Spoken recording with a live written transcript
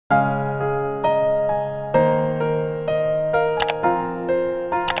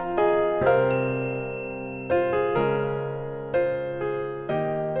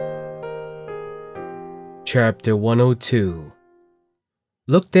Chapter 102.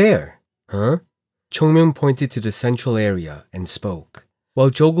 Look there, huh? Chongmyung pointed to the central area and spoke. While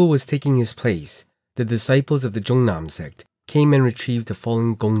Jogul was taking his place, the disciples of the Jongnam sect came and retrieved the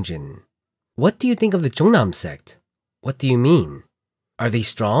fallen Gongjin. What do you think of the Jongnam sect? What do you mean? Are they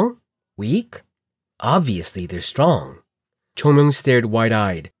strong? Weak? Obviously they're strong. Chongmyung stared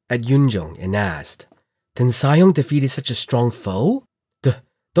wide-eyed at Yunjong and asked, Then Sahyong defeated such a strong foe?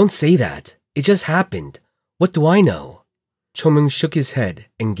 Don't say that. It just happened. What do I know? Chongmyung shook his head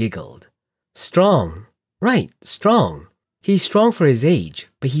and giggled. Strong. Right, strong. He's strong for his age,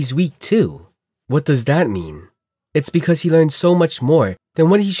 but he's weak too. What does that mean? It's because he learned so much more than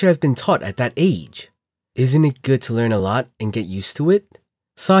what he should have been taught at that age. Isn't it good to learn a lot and get used to it?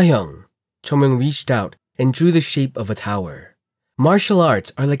 Sahyong. Chongmyung reached out and drew the shape of a tower. Martial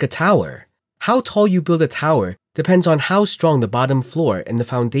arts are like a tower. How tall you build a tower depends on how strong the bottom floor and the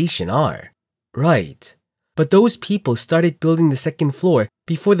foundation are. Right. But those people started building the second floor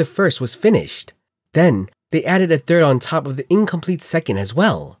before the first was finished. Then, they added a third on top of the incomplete second as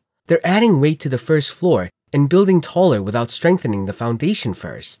well. They're adding weight to the first floor and building taller without strengthening the foundation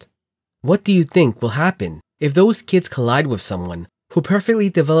first. What do you think will happen if those kids collide with someone who perfectly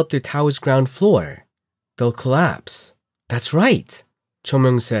developed their tower's ground floor? They'll collapse. That's right,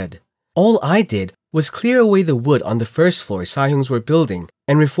 Chongmyung said. All I did was clear away the wood on the first floor Sahyongs were building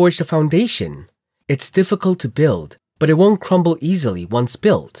and reforge the foundation. It's difficult to build, but it won't crumble easily once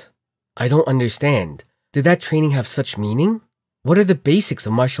built. I don't understand. Did that training have such meaning? What are the basics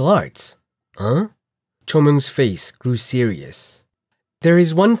of martial arts? Huh? Chongmyung's face grew serious. There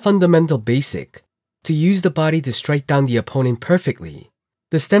is one fundamental basic. To use the body to strike down the opponent perfectly.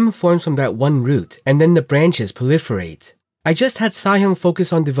 The stem forms from that one root, and then the branches proliferate. I just had Sahyong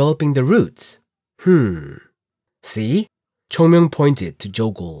focus on developing the roots. See? Chongmyung pointed to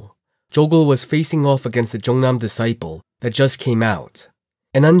Jogul. Jogul was facing off against the Jongnam disciple that just came out.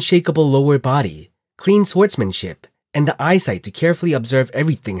 An unshakable lower body, clean swordsmanship, and the eyesight to carefully observe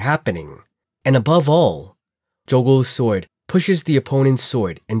everything happening. And above all, Jogul's sword pushes the opponent's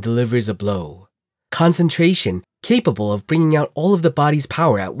sword and delivers a blow. Concentration capable of bringing out all of the body's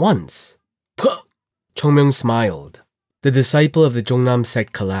power at once. Chongmyung smiled. The disciple of the Jongnam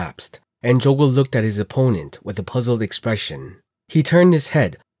sect collapsed, and Jogul looked at his opponent with a puzzled expression. He turned his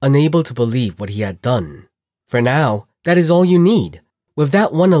head, unable to believe what he had done. For now, that is all you need. With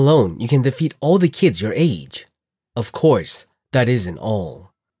that one alone, you can defeat all the kids your age. Of course, that isn't all.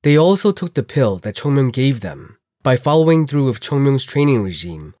 They also took the pill that Chongmyung gave them. By following through with Chongmyung's training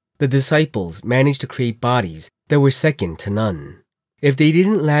regime, the disciples managed to create bodies that were second to none. If they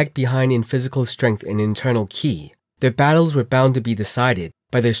didn't lag behind in physical strength and internal ki, their battles were bound to be decided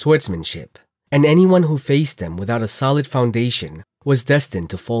by their swordsmanship, and anyone who faced them without a solid foundation was destined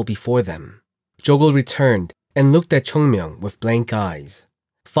to fall before them. Jogul returned and looked at Chongmyung with blank eyes.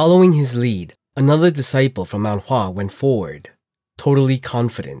 Following his lead, another disciple from Mount Hua went forward, totally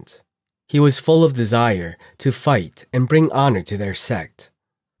confident. He was full of desire to fight and bring honor to their sect.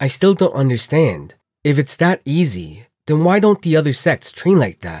 I still don't understand. If it's that easy, then why don't the other sects train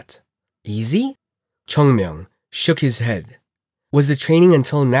like that? Easy? Chongmyung shook his head. Was the training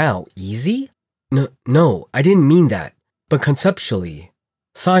until now easy? No, I didn't mean that. But conceptually.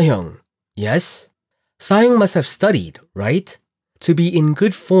 Sahyong. Yes? Sahyong must have studied, right? To be in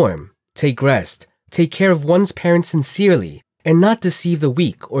good form, take rest, take care of one's parents sincerely, and not deceive the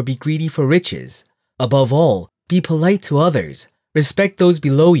weak or be greedy for riches. Above all, be polite to others, respect those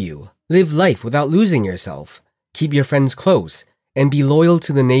below you, live life without losing yourself, keep your friends close, and be loyal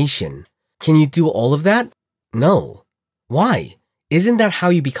to the nation. Can you do all of that? No. Why? Isn't that how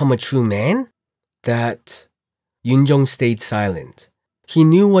you become a true man? Yunjong stayed silent. He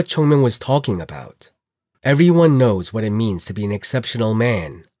knew what Chongmyung was talking about. Everyone knows what it means to be an exceptional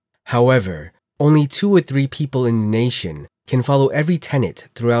man. However, only 2 or 3 people in the nation can follow every tenet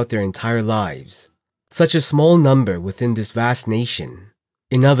throughout their entire lives. Such a small number within this vast nation.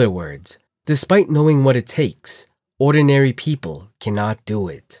 In other words, despite knowing what it takes, ordinary people cannot do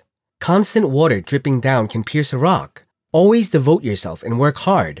it. Constant water dripping down can pierce a rock. Always devote yourself and work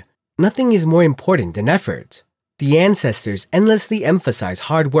hard. Nothing is more important than effort. The ancestors endlessly emphasize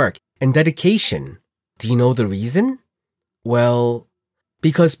hard work and dedication. Do you know the reason? Well,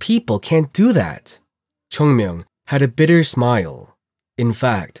 because people can't do that. Chongmyung had a bitter smile. In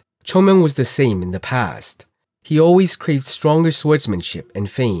fact, Chongmyung was the same in the past. He always craved stronger swordsmanship and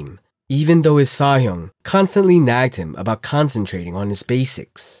fame, even though his Sahyong constantly nagged him about concentrating on his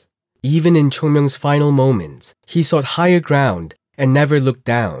basics. Even in Chongmyung's final moments, he sought higher ground and never looked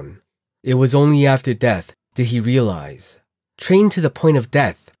down. It was only after death did he realize. Train to the point of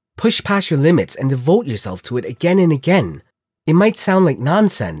death, Push past your limits and devote yourself to it again and again. It might sound like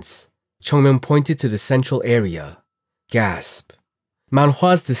nonsense. Chongmyung pointed to the central area. Gasp. Mount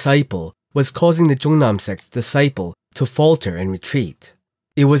Hua's disciple was causing the Jongnam sect's disciple to falter and retreat.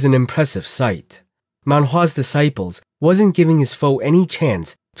 It was an impressive sight. Mount Hua's disciples wasn't giving his foe any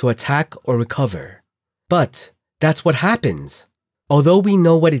chance to attack or recover. But that's what happens. Although we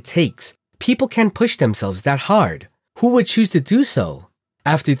know what it takes, people can't push themselves that hard. Who would choose to do so?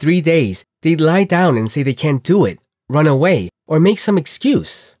 After 3 days, they'd lie down and say they can't do it, run away, or make some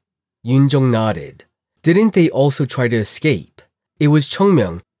excuse. Yunjong nodded. Didn't they also try to escape? It was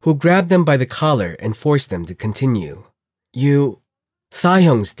Chongmyung who grabbed them by the collar and forced them to continue.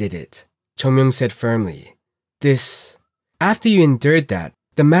 Sahyungs did it, Chongmyung said firmly. After you endured that,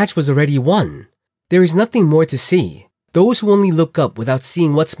 the match was already won. There is nothing more to see. Those who only look up without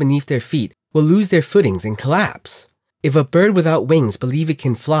seeing what's beneath their feet will lose their footings and collapse. If a bird without wings believes it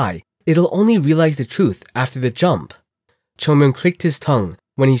can fly, it'll only realize the truth after the jump. Chongmyung clicked his tongue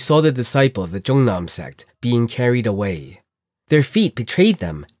when he saw the disciple of the Jongnam sect being carried away. Their feet betrayed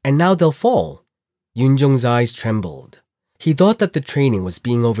them, and now they'll fall. Yunjong's eyes trembled. He thought that the training was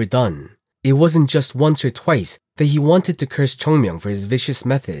being overdone. It wasn't just once or twice that he wanted to curse Chongmyung for his vicious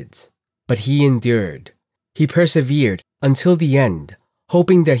methods. But he endured. He persevered until the end,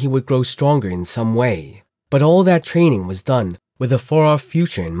 hoping that he would grow stronger in some way. But all that training was done with a far-off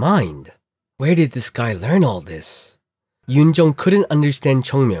future in mind. Where did this guy learn all this? Yunjong couldn't understand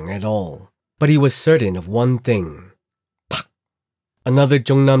Chongmyung at all, but he was certain of one thing. Pak! Another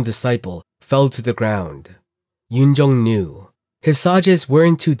Jongnam disciple fell to the ground. Yunjong knew. His sages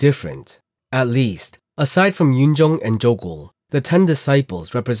weren't too different. At least, aside from Yunjong and Jogul, the 10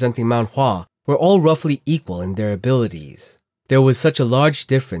 disciples representing Mount Hua were all roughly equal in their abilities. There was such a large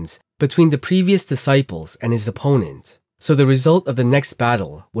difference between the previous disciples and his opponent, so the result of the next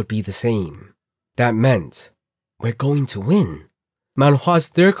battle would be the same. That meant, we're going to win. Mount Hua's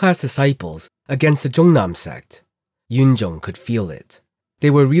third-class disciples against the Jongnam sect. Yunjong could feel it. They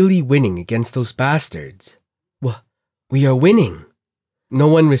were really winning against those bastards. We are winning. No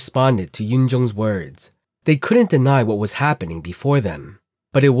one responded to Yunjong's words. They couldn't deny what was happening before them,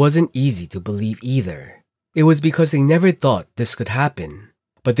 but it wasn't easy to believe either. It was because they never thought this could happen,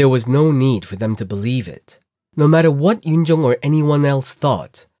 but there was no need for them to believe it. No matter what Yunjong or anyone else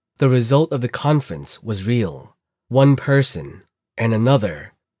thought, the result of the conference was real. One person and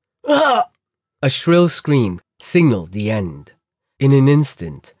another. Ah! A shrill scream signaled the end. In an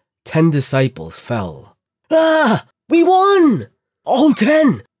instant, 10 disciples fell. Ah! We won! All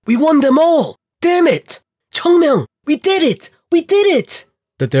 10! We won them all! Damn it! Chongmyung, we did it! We did it!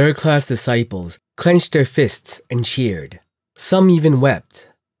 The third-class disciples clenched their fists and cheered. Some even wept.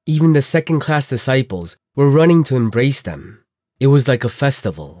 Even the second-class disciples were running to embrace them. It was like a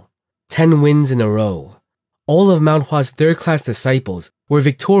festival. 10 wins in a row. All of Mount Hua's third-class disciples were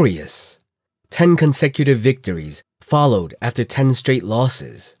victorious. 10 consecutive victories followed after 10 straight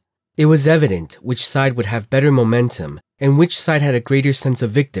losses. It was evident which side would have better momentum and which side had a greater sense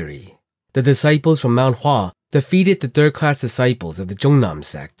of victory. The disciples from Mount Hua defeated the third-class disciples of the Jongnam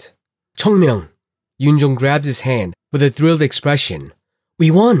sect. Chongmyung! Yunjong grabbed his hand with a thrilled expression.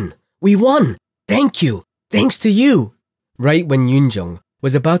 We won! We won! Thank you! Thanks to you! Right when Yunjong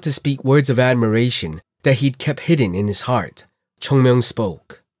was about to speak words of admiration that he'd kept hidden in his heart, Chongmyung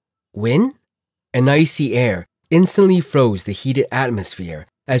spoke. Win? An icy air instantly froze the heated atmosphere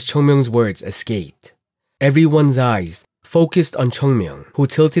as Chongmyung's words escaped. Everyone's eyes focused on Chongmyung, who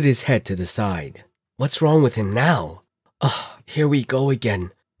tilted his head to the side. What's wrong with him now? Here we go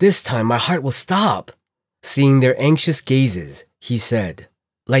again. This time my heart will stop. Seeing their anxious gazes, he said,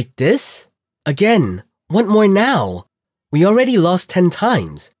 Like this? Again? What more now? We already lost 10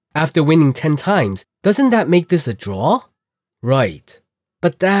 times. After winning 10 times, doesn't that make this a draw? Right.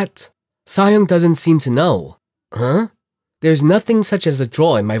 But Sahyung doesn't seem to know. Huh? There's nothing such as a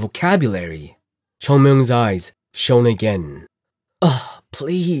draw in my vocabulary. Chongmyung's eyes shone again.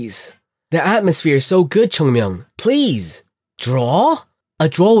 Please. The atmosphere is so good, Chongmyung. Please. Draw? A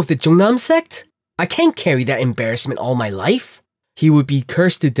draw with the Jongnam sect? I can't carry that embarrassment all my life. He would be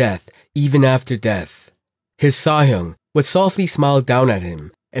cursed to death even after death. His Sahyung would softly smile down at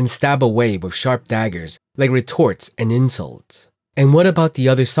him and stab away with sharp daggers like retorts and insults. And what about the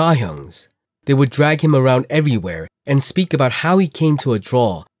other Sahyungs? They would drag him around everywhere and speak about how he came to a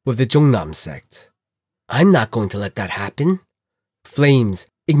draw with the Jongnam sect. I'm not going to let that happen. Flames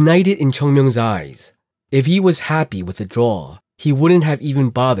ignited in Chongmyung's eyes. If he was happy with the draw, he wouldn't have even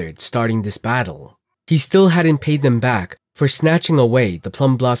bothered starting this battle. He still hadn't paid them back for snatching away the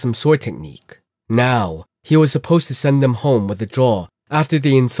Plum Blossom sword technique. Now, he was supposed to send them home with a draw after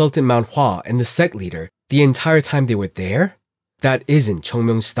they insulted Mount Hua and the sect leader the entire time they were there? That isn't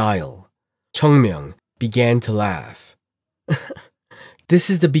Cheongmyung's style. Cheongmyeong began to laugh. This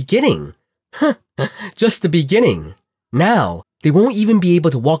is the beginning. Just the beginning. Now, they won't even be able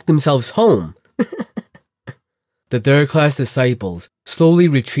to walk themselves home. The third-class disciples slowly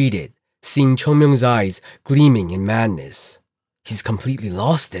retreated, seeing Cheongmyeong's eyes gleaming in madness. He's completely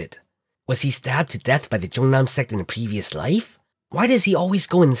lost it. Was he stabbed to death by the Jongnam sect in a previous life? Why does he always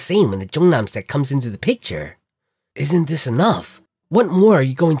go insane when the Jongnam sect comes into the picture? Isn't this enough? What more are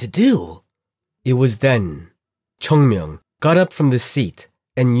you going to do? It was then Cheongmyeong got up from the seat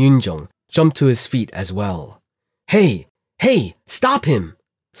and Yunjong jumped to his feet as well. Hey! Hey! Stop him!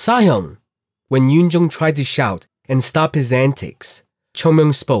 Sahyung! When Yunjong tried to shout and stop his antics,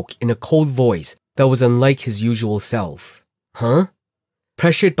 Cheongmyeong spoke in a cold voice that was unlike his usual self. Huh?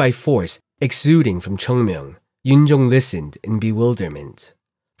 Pressured by force exuding from Cheongmyeong, Yunjong listened in bewilderment.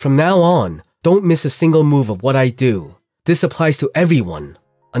 From now on, don't miss a single move of what I do. This applies to everyone.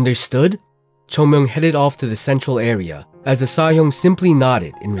 Understood? Cheongmyeong headed off to the central area as the Sahyong simply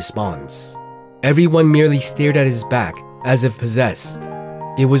nodded in response. Everyone merely stared at his back as if possessed.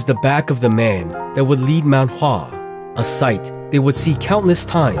 It was the back of the man that would lead Mount Hua, a sight they would see countless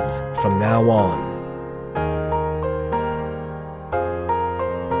times from now on.